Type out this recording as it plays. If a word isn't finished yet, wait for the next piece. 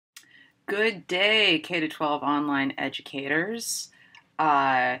Good day, K-12 online educators.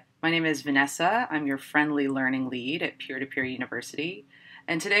 My name is Vanessa. I'm your friendly learning lead at Peer-to-Peer University.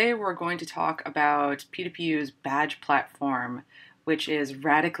 And today we're going to talk about P2PU's badge platform, which is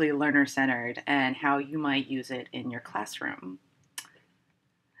radically learner-centered, and how you might use it in your classroom.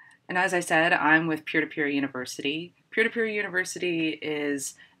 And as I said, I'm with Peer-to-Peer University. Peer-to-Peer University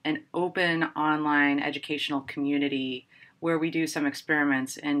is an open online educational community where we do some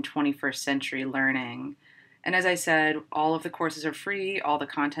experiments in 21st century learning. And as I said, all of the courses are free, all the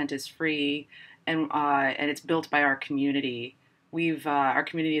content is free, and it's built by our community. Our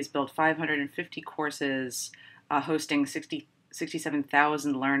community has built 550 courses, hosting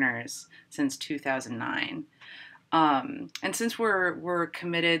 67,000 learners since 2009. And since we're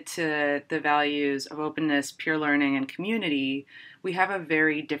committed to the values of openness, peer learning, and community, we have a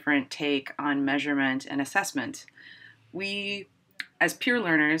very different take on measurement and assessment. We, as peer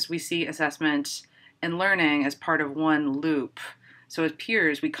learners, we see assessment and learning as part of one loop. So as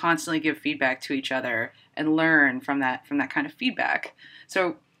peers, we constantly give feedback to each other and learn from that kind of feedback.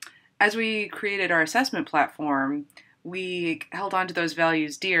 So as we created our assessment platform, we held on to those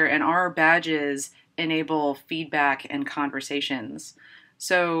values dear, and our badges enable feedback and conversations.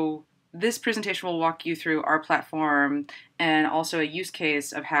 So this presentation will walk you through our platform and also a use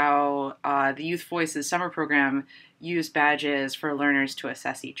case of how the Youth Voices summer program used badges for learners to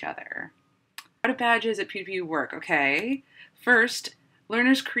assess each other. How do badges at P2PU work? Okay, first,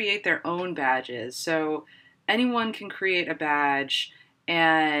 learners create their own badges. So anyone can create a badge,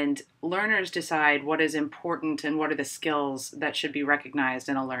 and learners decide what is important and what are the skills that should be recognized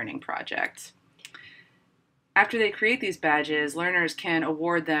in a learning project. After they create these badges, learners can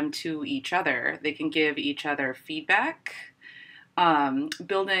award them to each other. They can give each other feedback,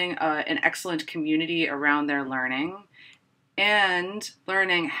 building an excellent community around their learning, and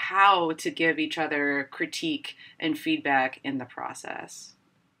learning how to give each other critique and feedback in the process.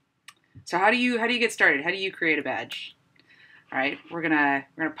 So how do you get started? How do you create a badge? All right, we're gonna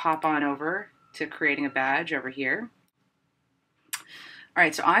pop on over to creating a badge over here. All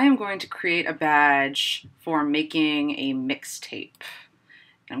right, so I am going to create a badge for making a mixtape.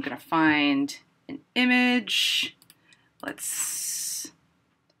 I'm going to find an image. Let's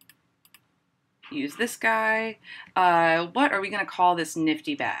use this guy. What are we going to call this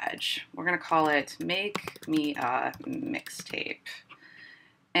nifty badge? We're going to call it Make Me a Mixtape.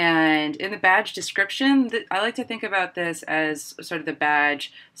 And in the badge description, I like to think about this as sort of the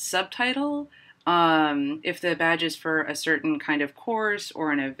badge subtitle. If the badge is for a certain kind of course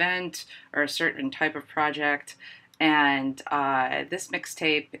or an event or a certain type of project, and this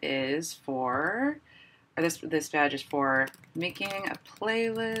mixtape is for, or this badge is for making a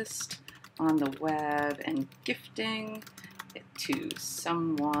playlist on the web and gifting it to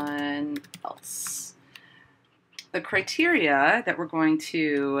someone else. The criteria that we're going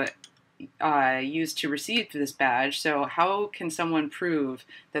to used to receive this badge. So how can someone prove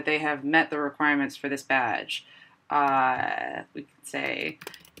that they have met the requirements for this badge? We could say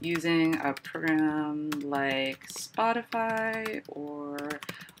using a program like Spotify or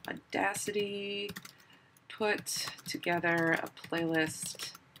Audacity, put together a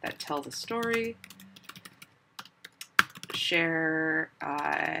playlist that tells a story, share,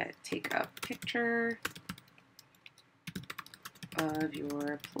 take a picture of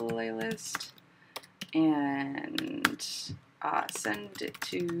your playlist and send it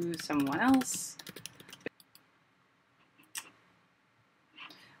to someone else.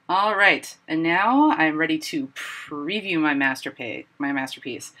 All right, and now I'm ready to preview my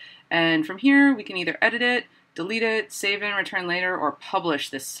masterpiece. And from here, we can either edit it, delete it, save and return later, or publish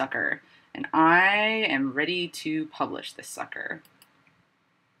this sucker. And I am ready to publish this sucker.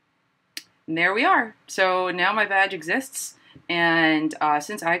 And there we are. So now my badge exists. And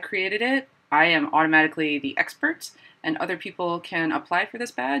since I created it, I am automatically the expert, and other people can apply for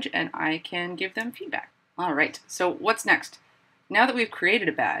this badge, and I can give them feedback. All right, so what's next? Now that we've created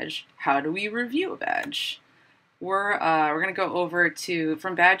a badge, how do we review a badge? We're going to go over to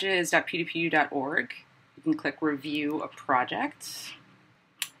from badges.p2pu.org. You can click Review a Project,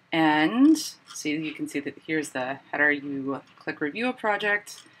 and you can see that here's the header. You click Review a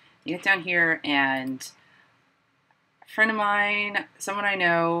Project. You get down here, and friend of mine, someone I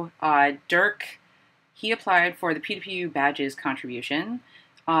know, Dirk, he applied for the P2PU badges contribution,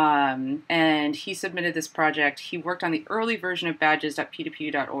 and he submitted this project. He worked on the early version of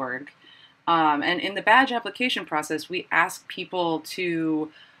badges.p2pu.org, and in the badge application process, we ask people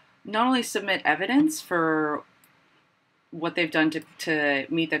to not only submit evidence for what they've done to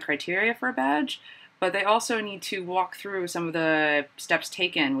meet the criteria for a badge, but they also need to walk through some of the steps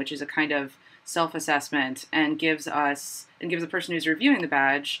taken, which is a kind of self-assessment, and gives the person who's reviewing the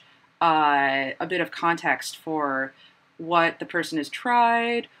badge a bit of context for what the person has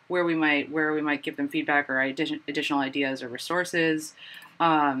tried, where we might give them feedback or additional ideas or resources,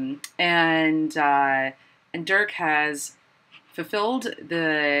 and Dirk has fulfilled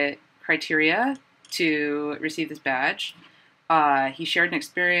the criteria to receive this badge. He shared an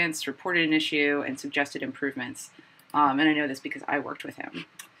experience, reported an issue, and suggested improvements. And I know this because I worked with him.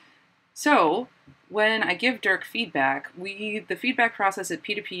 So when I give Dirk feedback, the feedback process at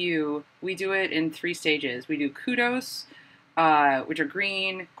P2PU, we do it in 3 stages. We do kudos, which are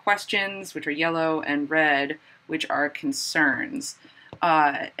green, questions, which are yellow, and red, which are concerns.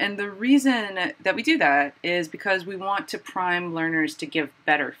 And the reason that we do that is because we want to prime learners to give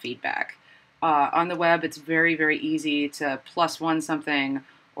better feedback. On the web, it's very, very easy to +1 something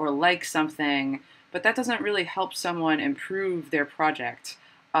or like something, but that doesn't really help someone improve their project.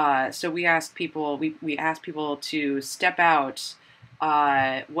 So we ask people to step out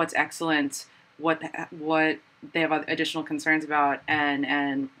what's excellent, what they have additional concerns about,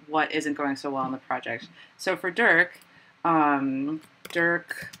 and what isn't going so well in the project. So for Dirk,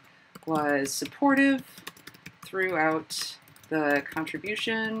 Dirk was supportive throughout the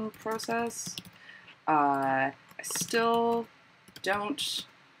contribution process. I still don't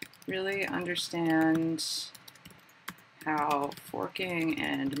really understand how forking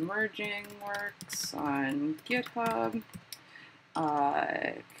and merging works on GitHub.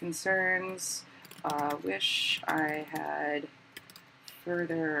 Concerns, wish I had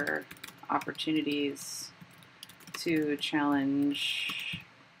further opportunities to challenge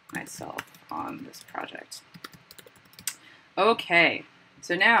myself on this project. Okay,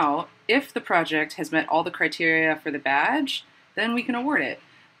 so now if the project has met all the criteria for the badge, then we can award it.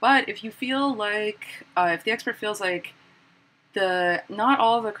 But if you feel like, if the expert feels like not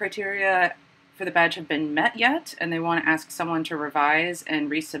all of the criteria for the badge have been met yet, and they want to ask someone to revise and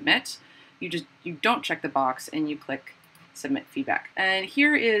resubmit, you don't check the box and you click submit feedback. And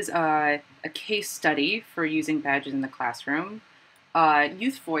here is a case study for using badges in the classroom.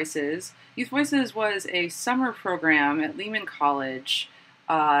 Youth Voices. Youth Voices was a summer program at Lehman College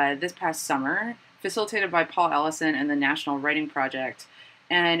this past summer, facilitated by Paul Ellison and the National Writing Project.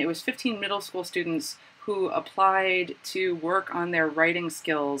 And it was 15 middle school students who applied to work on their writing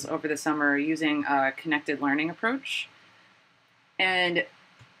skills over the summer using a connected learning approach. And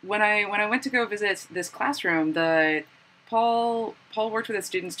when I went to go visit this classroom, Paul worked with the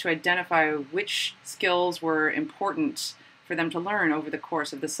students to identify which skills were important for them to learn over the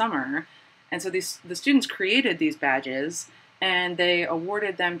course of the summer. And so the students created these badges and they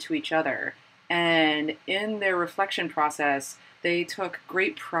awarded them to each other. And in their reflection process, they took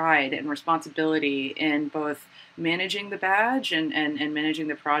great pride and responsibility in both managing the badge and managing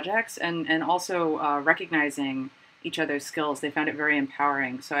the projects, and also recognizing each other's skills. They found it very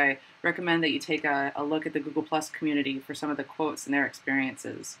empowering. So I recommend that you take a look at the Google Plus community for some of the quotes and their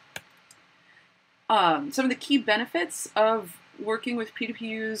experiences. Some of the key benefits of working with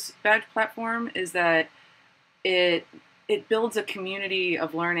P2PU's badge platform is that it builds a community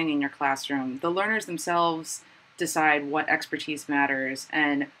of learning in your classroom. The learners themselves decide what expertise matters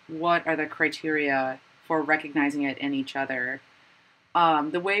and what are the criteria for recognizing it in each other.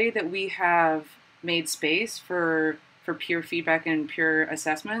 The way that we have made space for peer feedback and peer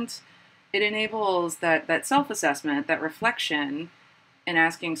assessment, it enables that self-assessment, that reflection, and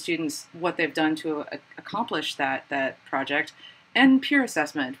asking students what they've done to accomplish that project, and peer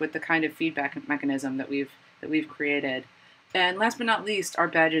assessment with the kind of feedback mechanism that we've created. And last but not least, our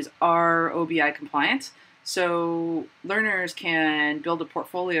badges are OBI compliant. So learners can build a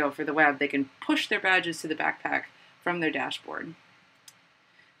portfolio for the web. They can push their badges to the backpack from their dashboard.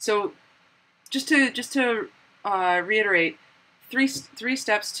 So just to reiterate, three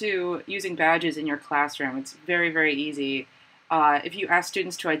steps to using badges in your classroom. It's very, very easy. If you ask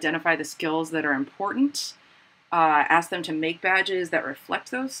students to identify the skills that are important, ask them to make badges that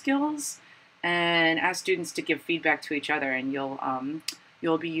reflect those skills, and ask students to give feedback to each other, and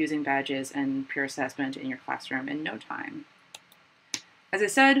you'll be using badges and peer assessment in your classroom in no time. As I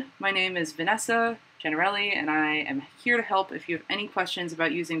said, my name is Vanessa Gennarelli, and I am here to help. If you have any questions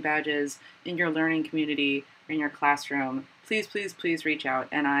about using badges in your learning community or in your classroom, please, please, please reach out,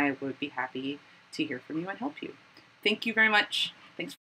 and I would be happy to hear from you and help you. Thank you very much. Thanks.